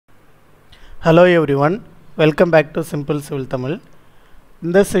Hello everyone, welcome back to Simple Civil Tamil. In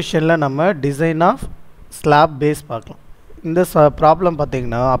this session la nama design of slab base பார்க்கலாம். இந்த problem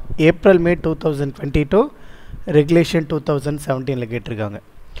பாத்தீங்கன்னா April May 2022 regulation 2017 ல கேட்டிருக்காங்க.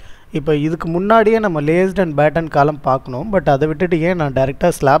 இப்போ இதுக்கு முன்னாடியே நம்ம லேஸ்ட் அண்ட் பேட்டன் காலம் பார்க்கணும். பட் அதை விட்டுட்டு ஏன் நான்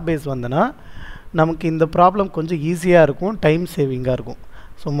டைரக்டா ஸ்லாப் பேஸ் வந்தேன்னா நமக்கு இந்த ப்ராப்ளம் கொஞ்சம் ஈஸியாக இருக்கும், டைம் சேவிங்காக இருக்கும்.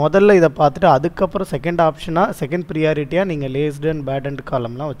 ஸோ முதல்ல இதை பார்த்துட்டு அதுக்கப்புறம் செகண்ட் ப்ரியாரிட்டியாக நீங்கள் லேஸ்டு அண்ட் பேட்டன்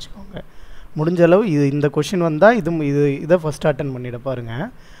காலம்லாம் வச்சுக்கோங்க. முடிஞ்ச அளவு இந்த கொஷின் வந்தால் இதை ஃபஸ்ட் அட்டன் பண்ணிட பாருங்கள்.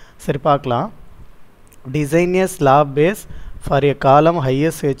 சரி பார்க்கலாம். Design A slab base for ஏ காலம்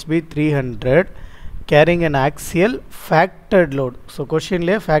highest HP 300 carrying an axial factored load. So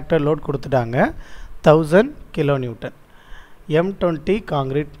கொஷின்லேயே factor load கொடுத்துட்டாங்க 1000 kN. M20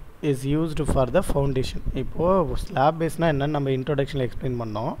 concrete is used for the foundation. இப்போது ஸ்லாப் பேஸ்னால் என்னென்னு நம்ம இன்ட்ரோடக்ஷனில் எக்ஸ்பிளைன்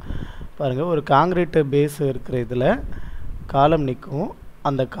பண்ணோம். பாருங்கள், ஒரு காங்கிரீட்டு பேஸ் இருக்கிற இதில் காலம் நிற்கும்.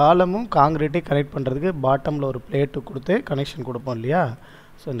 அந்த காலமும் காங்கிரீட்டை கனெக்ட் பண்ணுறதுக்கு பாட்டமில் ஒரு பிளேட்டு கொடுத்து கனெக்ஷன் கொடுப்போம் இல்லையா.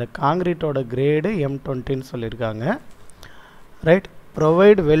 ஸோ இந்த காங்கிரீட்டோட கிரேடு M20ன்னு சொல்லியிருக்காங்க. Right.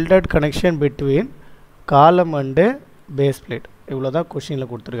 Provide welded connection between காலம் அண்டு பேஸ் பிளேட். இவ்வளோ தான்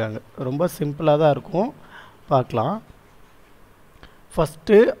கொஷினில் கொடுத்துருக்காங்க. ரொம்ப சிம்பிளாக தான் இருக்கும், பார்க்கலாம்.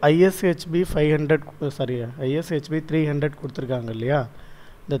 ஃபஸ்ட்டு ISHB 300 கொடுத்துருக்காங்க இல்லையா.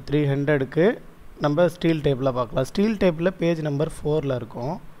 இந்த 300க்கு நம்ம ஸ்டீல் டேபிளில் பார்க்கலாம். ஸ்டீல் டேபிளில் பேஜ் நம்பர் 4ல்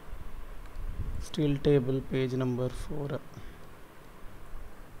இருக்கும். Steel table page number 4.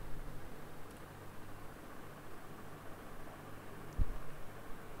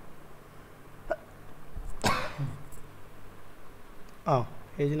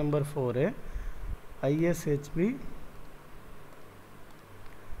 Page number 4 ISHB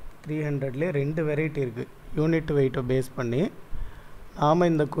 300லே 2 variety இருக்குது. யூனிட் வெயிட்டை பேஸ் பண்ணி நாம்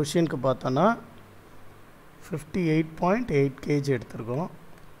இந்த கொஷினுக்கு பார்த்தோன்னா 58.8 kg எடுத்திருக்கோம்.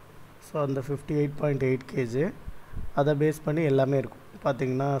 ஸோ அந்த 58.8 kg அதை பேஸ் பண்ணி எல்லாமே இருக்கும்.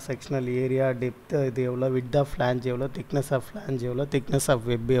 பார்த்திங்கன்னா செக்ஷனல் ஏரியா, டெப்த்து இது எவ்வளோ, விட் ஆஃப் ஃப்ளாஞ்ச் எவ்வளோ, திக்னஸ் ஆஃப் ஃப்ளாஞ்ச் எவ்வளோ, திக்னஸ் ஆஃப்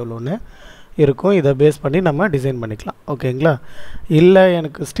வெப் எவ்வளோன்னு இருக்கும். இதை பேஸ் பண்ணி நம்ம டிசைன் பண்ணிக்கலாம். ஓகேங்களா. இல்லை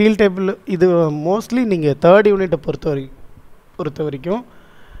எனக்கு ஸ்டீல் டேபிள் இது மோஸ்ட்லி நீங்கள் 3rd யூனிட்டை பொறுத்த வரைக்கும்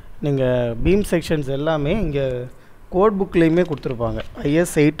நீங்கள் பீம் செக்ஷன்ஸ் எல்லாமே இங்கே கோட் புக்லேயுமே கொடுத்துருப்பாங்க.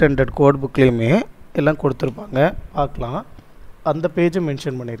 IS 800 கோட் புக்லேயுமே எல்லாம் கொடுத்துருப்பாங்க, பார்க்கலாம். அந்த பேஜும்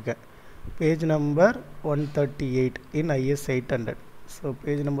மென்ஷன் பண்ணியிருக்கேன். Page number 138 in IS 800. So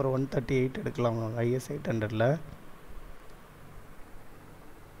page number 138 எடுக்கலாம் IS 800ல்.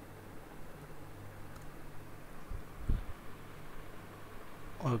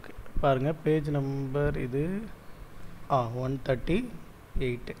 ஓகே, பாருங்கள் பேஜ் நம்பர் இது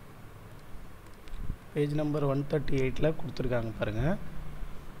 138. பேஜ் நம்பர் 138ல் கொடுத்துருக்காங்க பாருங்கள்.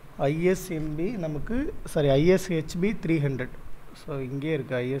 ISHB 300. ஸோ இங்கே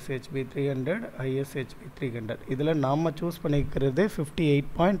இருக்குது ISHB 300, ISHB 300. இதில் நாம் சூஸ் பண்ணிக்கிறது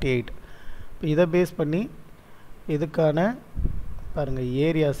 58.8. இப்போ இதை பேஸ் பண்ணி இதுக்கான பாருங்கள்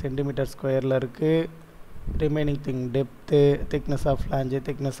ஏரியா சென்டிமீட்டர் ஸ்கொயரில் இருக்குது. Remaining depth, thickness of flange,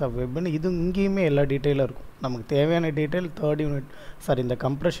 thickness of வெப்னு இது இங்கேயுமே எல்லா டீட்டெயிலும் இருக்கும். நமக்கு தேவையான டீட்டெயில் 3rd யூனிட் இந்த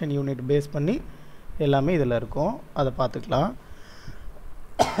கம்ப்ரெஷன் யூனிட் பேஸ் பண்ணி எல்லாமே இதில் இருக்கும். அதை பார்த்துக்கலாம்.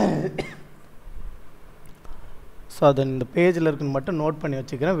 ஸோ அதை இந்த பேஜில் இருக்குன்னு மட்டும் நோட் பண்ணி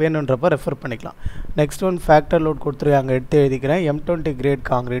வச்சுக்கிறேன், வேணுன்றப்போ ரெஃபர் பண்ணிக்கலாம். நெக்ஸ்ட் ஒன் ஃபேக்டர் லோட் கொடுத்துருக்காங்க, எடுத்து எழுதிக்கிறேன். M20 great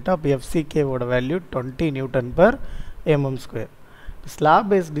காங்கிரீட்டாக. அப்போ FCKவோட value 20 Nm/mm². Slab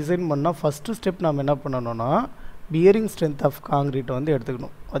base design பண்ணால் ஃபஸ்ட்டு ஸ்டெப் நம்ம என்ன பண்ணணும்னா பியரிங் ஸ்ட்ரென்த் ஆஃப் காங்கிரீட்டை வந்து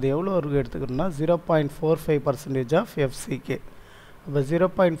எடுத்துக்கணும். அது எவ்வளோ இருக்குது எடுத்துக்கணும்னா 0.45% ஆஃப் FCK. அப்போ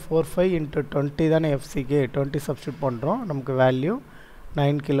 0.45 × 20 தானே FCK. 20 சப்ஸ்டியூட் பண்ணுறோம், நமக்கு வேல்யூ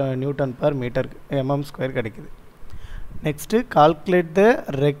 9 kN/m² கிடைக்குது. நெக்ஸ்ட்டு கால்குலேட் த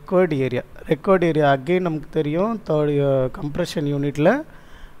ரெக்வயர்டு ஏரியா. அகெயின் நமக்கு தெரியும் கம்ப்ரெஷன் யூனிட்டில்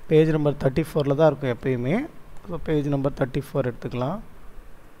பேஜ் நம்பர் 34ல் தான் இருக்கும் எப்பயுமே. ஸோ பேஜ் நம்பர் 34 எடுத்துக்கலாம்.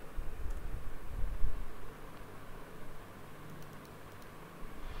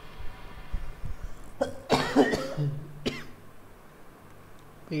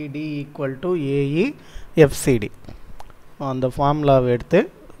 PD = AE FCD. அந்த ஃபார்முலாவை எடுத்து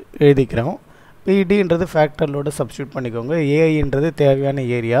எழுதிக்கிறோம். PDன்றது ஃபேக்டர் லோடு சப்ஸ்டியூட் பண்ணிக்கோங்க. AIன்றது தேவையான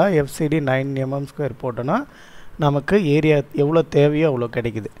ஏரியா. FCD 9 mm² போட்டோன்னா நமக்கு ஏரியா எவ்வளோ தேவையோ அவ்வளோ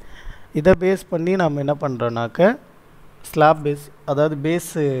கிடைக்குது. இதை பேஸ் பண்ணி நம்ம என்ன பண்ணுறோன்னாக்க ஸ்லாப் பேஸ், அதாவது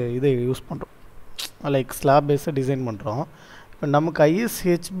பேஸு இதை யூஸ் பண்ணுறோம். லைக் ஸ்லாப் பேஸை டிசைன் பண்ணுறோம். இப்போ நமக்கு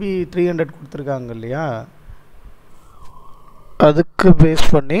ISHB 300 கொடுத்துருக்காங்க இல்லையா, அதுக்கு பேஸ்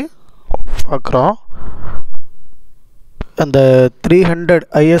பண்ணி பார்க்குறோம். அந்த 300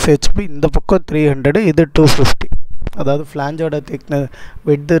 ISHB இந்த பக்கம் 300, இது 250. அதாவது ஃப்ளாஞ்சோட திக்னஸ்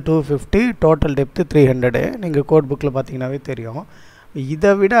விட்த்து 250, டோட்டல் டெப்த்து 300. நீங்கள் கோட் புக்கில் பார்த்தீங்கன்னாவே தெரியும்.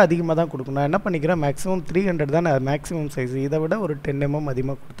 இதை விட அதிகமாக தான் கொடுக்கணும். நான் என்ன பண்ணிக்கிறேன், மேக்ஸிமம் 300 தான் மேக்ஸிமம் சைஸ். இதை விட ஒரு 10 mm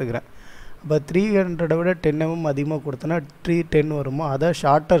அதிகமாக கொடுத்துக்கிறேன். அப்போ 300 விட 10 mm அதிகமாக கொடுத்தனா 310 வருமோ, அதை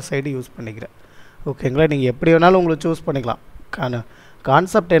ஷார்ட்டர் சைடு யூஸ் பண்ணிக்கிறேன். ஓகேங்களா? நீங்கள் எப்படி வேணாலும் உங்களுக்கு சூஸ் பண்ணிக்கலாம்.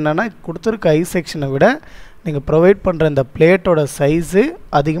 கான்செப்ட் என்னென்னா, கொடுத்துருக்க ஐ செக்ஷனை விட நீங்கள் ப்ரொவைட் பண்ணுற இந்த பிளேட்டோட சைஸு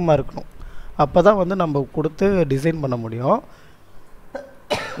அதிகமாக இருக்கணும். அப்போ தான் வந்து நம்ம கொடுத்து டிசைன் பண்ண முடியும்.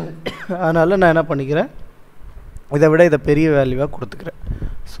 அதனால் நான் என்ன பண்ணிக்கிறேன், இதை விட இதை பெரிய வேல்யூவாக கொடுத்துக்கிறேன்.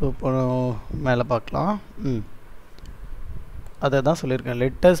 ஸோ இப்போ மேலே பார்க்கலாம். அதை தான் சொல்லியிருக்கேன்.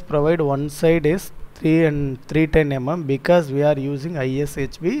 let us provide one side is 310 mm because we are using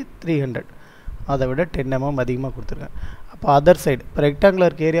ISHB 300. அதை விட 10 mm அதிகமாக கொடுத்துருக்கேன். அப்போ அதர் சைடு இப்போ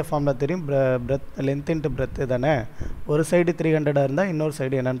ரெக்டாங்குலருக்கு ஏரியா ஃபார்மில் தெரியும், லென்த் இன்ட்டு பிரெத்து தானே. ஒரு சைடு 300 இருந்தால் இன்னொரு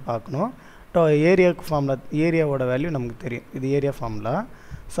சைடு என்னென்னு பார்க்கணும். ஏரியாவுக்கு ஃபார்மில் ஏரியாவோட வேல்யூ நமக்கு தெரியும். இது ஏரியா ஃபார்மில்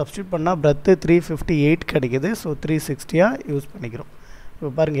சப்ஸ்டியூட் பண்ணால் பிரெத்து 358 கிடைக்குது. ஸோ 360 யூஸ் பண்ணிக்கிறோம். இப்போ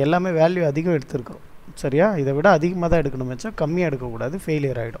பாருங்கள், எல்லாமே வேல்யூ அதிகம் எடுத்துருக்கிறோம். சரியா? இதை விட அதிகமாக தான் எடுக்கணும், வச்சா கம்மியாக எடுக்கக்கூடாது,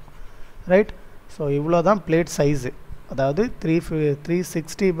 ஃபெயிலியர் ஆகிடும். ரைட்? ஸோ இவ்வளோ தான் பிளேட் சைஸு. அதாவது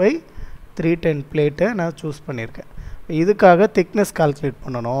 360/310 பிளேட்டை நான் சூஸ் பண்ணியிருக்கேன். இதுக்காக திக்னஸ் கால்குலேட்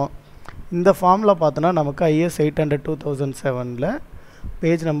பண்ணணும். இந்த ஃபார்மில் பார்த்தோன்னா நமக்கு IS 800/2007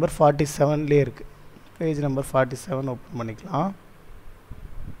 பேஜ் நம்பர் 47லேயே இருக்குது. பேஜ் நம்பர் 47 ஓப்பன் பண்ணிக்கலாம்.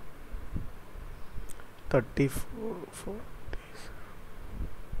 34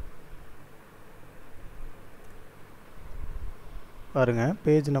 பாருங்கள்,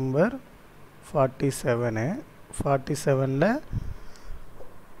 பேஜ் நம்பர் 47ல்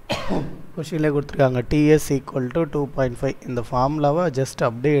கொஷினில் கொடுத்துருக்காங்க TS = 2.5. இந்த ஃபார்முலாவை ஜஸ்ட்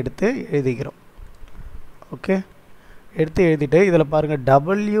அப்படியே எடுத்து எழுதிக்கிறோம். ஓகே, எடுத்து எழுதிட்டு இதில் பாருங்கள்,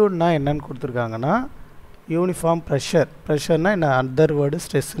 டபிள்யூன்னா என்னென்னு கொடுத்துருக்காங்கன்னா யூனிஃபார்ம் ப்ரெஷர்னால் என்ன, அதர் வேர்டு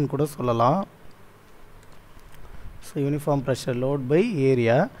ஸ்ட்ரெஸ்ன்னு கூட சொல்லலாம். So uniform pressure load by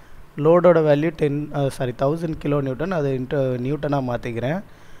area. லோடோட value 1000 kN, அது நியூட்டனாக மாற்றிக்கிறேன்.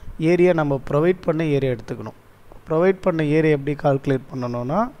 ஏரியா நம்ம ப்ரொவைட் பண்ண ஏரியா எடுத்துக்கணும். ப்ரொவைட் பண்ண ஏரியா எப்படி கால்குலேட்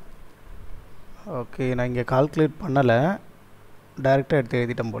பண்ணணும்னா, ஓகே நான் இங்கே கால்குலேட் பண்ணலை, டைரெக்டாக எடுத்து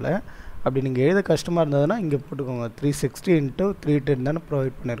எழுதிட்டேன் போல். அப்படி நீங்கள் எழுத கஷ்டமாக இருந்ததுன்னா இங்கே போட்டுக்கோங்க. 360 × 310 தானே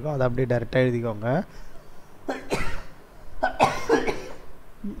ப்ரொவைட் பண்ணியிருக்கோம், அதை அப்படியே டைரெக்டாக எழுதிக்கோங்க.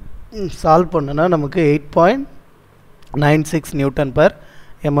 சால்வ் பண்ணுன்னா நமக்கு 8.96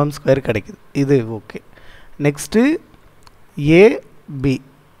 Nm/mm² கிடைக்குது. இது ஓகே. நெக்ஸ்ட்டு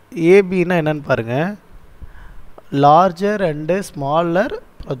ஏபின்னா என்னென்னு பாருங்கள், larger and smaller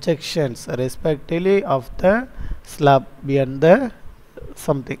projections respectively of the slab beyond the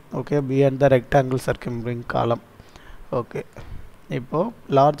something. Okay, beyond the rectangle சர்க்கியூலரிங் காலம். ஓகே, இப்போது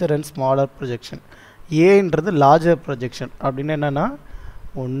லார்ஜர் அண்ட் ஸ்மாலர் ப்ரொஜெக்ஷன். ஏன்றது லார்ஜர் ப்ரொஜெக்ஷன் அப்படின்னு என்னென்னா,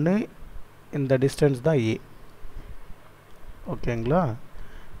 ஒன்று இந்த டிஸ்டன்ஸ் தான் ஏ. ஓகேங்களா?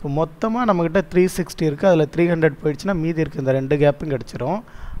 இப்போ மொத்தமாக நம்மக்கிட்ட 360 இருக்குது, அதில் 300 போயிடுச்சுன்னா மீதி இருக்குது இந்த 2 கேப்பும் கிடச்சிரும்.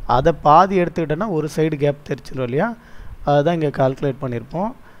 அதை பாதி எடுத்துக்கிட்டோன்னா ஒரு சைடு கேப் தெரிச்சிடும் இல்லையா, அதுதான் இங்கே கால்குலேட்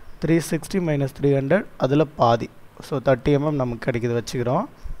பண்ணியிருப்போம். 360 - 300 அதில் பாதி. ஸோ 30 mm நமக்கு கிடைக்கிது வச்சுக்கிறோம்.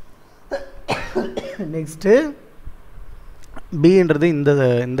 நெக்ஸ்ட்டு பின்றது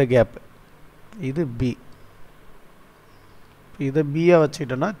இந்த கேப், இது பி. இதை பியாக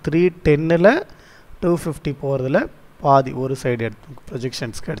வச்சுக்கிட்டோன்னா 310ல் 250 போகிறதுல பாதி ஒரு சைடு எடுத்து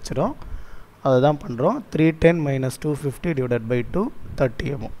ப்ரொஜெக்ஷன்ஸ் கிடச்சிரும். அதை தான் பண்ணுறோம். 310 - 250 / 2 30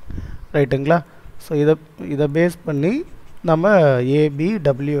 mm. ரைட்டுங்களா? ஸோ இதை பேஸ் பண்ணி நம்ம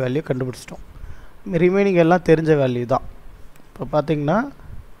ஏபிடபிள்யூ வேல்யூ கண்டுபிடிச்சிட்டோம். ரிமைனிங் எல்லாம் தெரிஞ்ச வேல்யூ தான். இப்போ பார்த்திங்கன்னா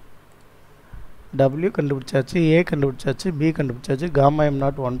W கண்டுபிடிச்சாச்சு, ஏ கண்டுபிடிச்சாச்சு, பி கண்டுபிடிச்சாச்சு. Gamma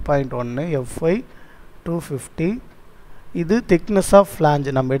m0 1.1, Fy 250. இது திக்னஸ் ஆஃப் ஃப்ளாஞ்ச்.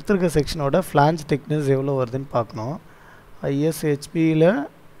 நம்ம எடுத்துருக்க செக்ஷனோட ஃப்ளாஞ்ச் திக்னஸ் எவ்வளோ வருதுன்னு பார்க்கணும். ISHBயில்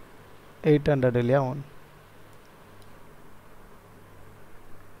 800 இல்லையா,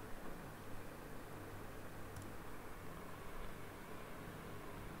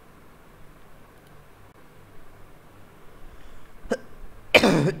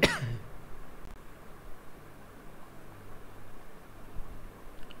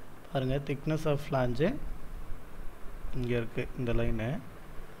 பாருங்கள், திக்னஸ் ஆஃப் ஃப்ளாஞ்சு இங்கே இருக்குது. இந்த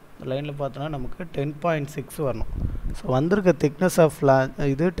லைனில் பார்த்தோன்னா நமக்கு 10.6 வரணும். ஸோ வந்திருக்க திக்னஸ் ஆஃப்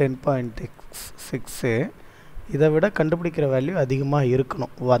இது 10.6. இதை விட கண்டுபிடிக்கிற வேல்யூ அதிகமாக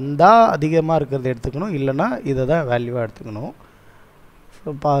இருக்கணும். வந்தால் அதிகமாக இருக்கிறத எடுத்துக்கணும், இல்லைனா இதை தான் வேல்யூவாக எடுத்துக்கணும்.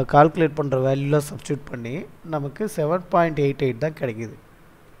 ஸோ கால்குலேட் பண்ணுற வேல்யூலாம் சப்ஸ்டியூட் பண்ணி நமக்கு 7.88 தான் கிடைக்கிது.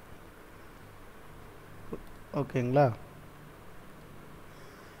 ஓகேங்களா?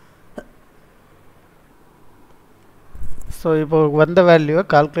 ஸோ இப்போ வந்த வேல்யூவை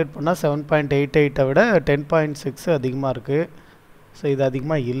கால்குலேட் பண்ணால் 7.88 விட 10.6 அதிகமாக இருக்குது. ஸோ இது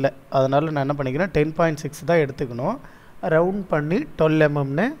அதிகமாக இல்லை, அதனால் நான் என்ன பண்ணிக்கிறேன் 10.6 தான் எடுத்துக்கணும். ரவுண்ட் பண்ணி 12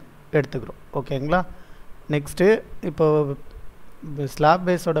 mmன்னு எடுத்துக்கிறோம். ஓகேங்களா. நெக்ஸ்ட்டு இப்போ ஸ்லாப்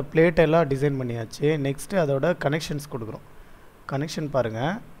பேஸோட பிளேட் எல்லாம் டிசைன் பண்ணியாச்சு. நெக்ஸ்ட்டு அதோட கனெக்ஷன்ஸ் கொடுக்குறோம். கனெக்ஷன்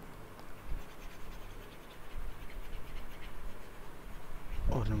பாருங்கள்.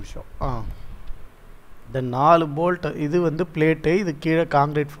 ஒரு நிமிஷம். இந்த 4 போல்ட் இது வந்து பிளேட்டு, இது கீழே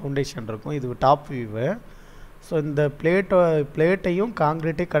காங்கிரீட் ஃபவுண்டேஷன் இருக்கும், இது டாப் வியூவு. ஸோ இந்த பிளேட்டையும்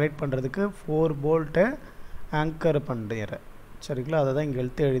காங்கிரீட்டையும் கனெக்ட் பண்ணுறதுக்கு 4 போல்ட்டை ஆங்கர் பண்ணுறேன். சரிங்களா, அதை தான் இங்கே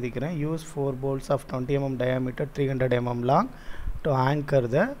எழுதிக்கிறேன். Use 4 bolts of 20 mm diameter 300 mm long to anchor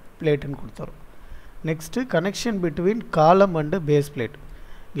the plate ன்னு கொடுத்துரும். நெக்ஸ்ட்டு கனெக்ஷன் பிட்வீன் காலம் அண்டு பேஸ் பிளேட்.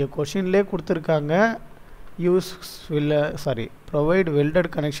 இங்கே கொஷின்லேயே கொடுத்துருக்காங்க. Use provide welded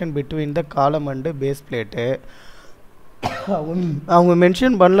connection between the காலம் அண்டு பேஸ் பிளேட்டு. அவங்க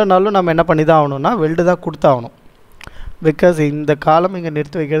மென்ஷன் பண்ணலனாலும் நம்ம என்ன பண்ணி தான் ஆகணும்னா வெல்டு தான் கொடுத்தாகணும். பிகாஸ் இந்த காலம் இங்கே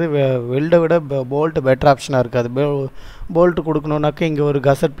நிறுத்தி வைக்கிறது வெல்டை விட போல்ட்டு பெட்டர் ஆப்ஷனாக இருக்காது. போல்ட்டு கொடுக்கணுன்னாக்கா இங்கே ஒரு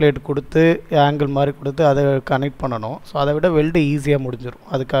கசட் பிளேட் கொடுத்து ஆங்கிள் மாதிரி கொடுத்து அதை கனெக்ட் பண்ணணும். ஸோ அதை விட வெல்டு ஈஸியாக முடிஞ்சிடும்.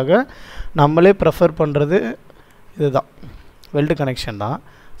 அதுக்காக நம்மளே ப்ரெஃபர் பண்ணுறது இதுதான், வெல்டு கனெக்ஷன் தான்.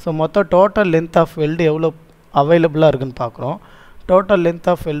 ஸோ மொத்தம் டோட்டல் லென்த் ஆஃப் வெல்டு எவ்வளோ அவைலபிளாக இருக்குதுன்னு பார்க்குறோம். டோட்டல் லென்த்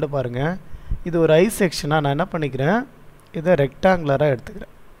ஆஃப் வெல்டு பாருங்கள். இது ஒரு ஐ செக்ஷனாக நான் என்ன பண்ணிக்கிறேன், இதை ரெக்டாங்குலராக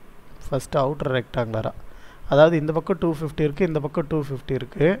எடுத்துக்கிறேன். ஃபஸ்ட்டு அவுட்டர் ரெக்டாங்குலராக, அதாவது இந்த பக்கம் 250 இருக்குது, இந்த பக்கம் 250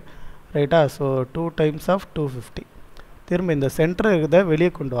 இருக்குது. ரைட்டா. So 2 times of 250. திரும்ப இந்த சென்டர் இதை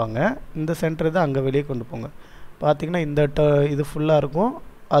வெளியே கொண்டு வாங்க, இந்த சென்டர் இதை அங்கே வெளியே கொண்டு போங்க. பார்த்திங்கன்னா இந்த இது ஃபுல்லாக இருக்கும்,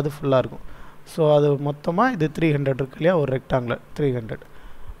 அது ஃபுல்லாக இருக்கும். ஸோ அது மொத்தமாக இது 300 இருக்கு இல்லையா, ஒரு ரெக்டாங்குலர் 300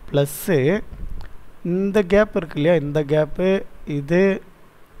 ப்ளஸ்ஸு இந்த கேப் இருக்கு இல்லையா, இந்த கேப்பு இது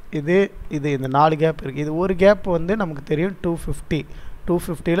இது இது இந்த 4 கேப் இருக்குது. இது ஒரு கேப் வந்து நமக்கு தெரியும் 250.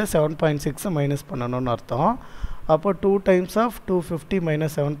 250ல் 7.6 மைனஸ் பண்ணணும்னு அர்த்தம். அப்போ 2 times of 250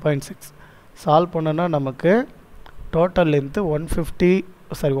 minus 7.6 சால்வ் பண்ணோன்னா நமக்கு டோட்டல் லென்த்து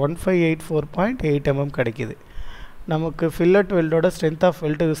 1584.8 mm கிடைக்கிது. நமக்கு fillet வெல்டோட strength of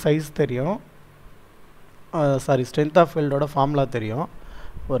weld size தெரியும், ஸ்ட்ரென்த் ஆஃப் வெல்டோட ஃபார்முலா தெரியும்.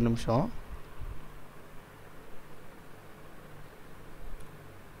 ஒரு நிமிஷம்.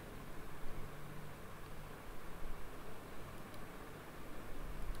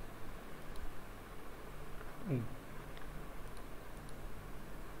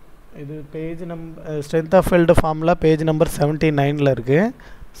 இது page number strength of weld formula page number 79ல் இருக்குது.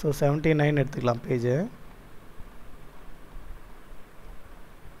 ஸோ 79 எடுத்துக்கலாம் பேஜு.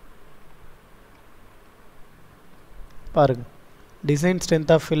 பாருங்கள். Design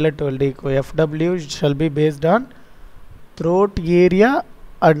strength of fillet weld FW shall be based on throat area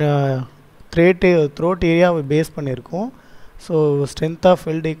and throat ஏரியாவை base பண்ணியிருக்கோம். So strength of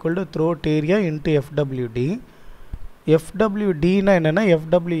weld equal to throat area into FWD. FWDனா என்னென்னா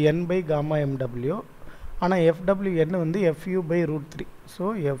FWN by gamma MW. ஆனால் FWN வந்து FU by √3. So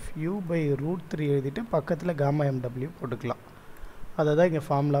FU by √3 எழுதிட்டு பக்கத்தில் gamma MW போட்டுக்கலாம். அதை தான் இங்கே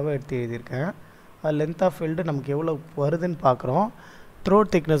ஃபார்முலாவை எடுத்து எழுதியிருக்கேன். அது லென்த் ஆஃப் வெல்டு நமக்கு எவ்வளோ வருதுன்னு பார்க்குறோம்.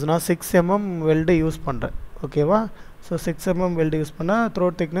 த்ரோட் திக்னஸ்னால் 6 mm வெல்டு யூஸ் பண்ணுறேன். ஓகேவா. ஸோ 6 mm வெல்டு யூஸ் பண்ணால்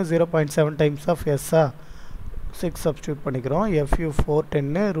throat thickness 0.7 times of S-ஆ 6 substitute பண்ணிக்கிறோம். FU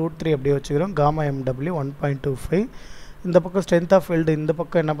 410 √3 அப்படியே வச்சுக்கிறோம். gamma MW 1.25. இந்த பக்கம் ஸ்ட்ரென்த் ஆஃப் வெல்டு இந்த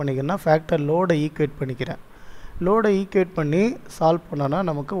பக்கம் என்ன பண்ணிக்கிறேன்னா ஃபேக்டர் லோடை ஈக்குவேட் பண்ணிக்கிறேன். லோடை ஈக்குவேட் பண்ணி சால்வ் பண்ணோன்னா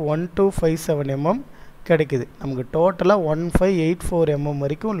நமக்கு 1257 mm கிடைக்குது. நமக்கு டோட்டலாக 1584 mm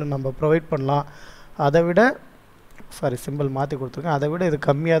வரைக்கும் நம்ம ப்ரொவைட் பண்ணலாம். அதை விட சிம்பிள் மாற்றி கொடுத்துருக்கேன், அதை விட இது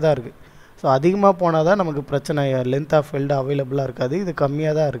கம்மியாக தான் இருக்குது. ஸோ அதிகமாக போனால் தான் நமக்கு பிரச்சனை, லென்த் ஆஃப் வெல்டு அவைலபிளாக இருக்காது. இது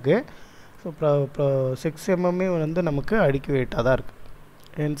கம்மியாக தான் இருக்குது. ஸோ 6 mm வந்து நமக்கு அடிக்குவேட்டாக தான் இருக்குது.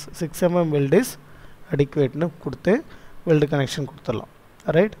 ஹென்ஸ் 6 mm வெல்டு இஸ் அடிக்குவேட்னு கொடுத்து வெல்டு கனெக்ஷன் கொடுத்துடலாம்.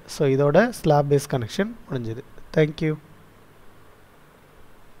 ரைட். ஸோ இதோட ஸ்லாப் பேஸ் கனெக்ஷன் முடிஞ்சுது. தேங்க்யூ.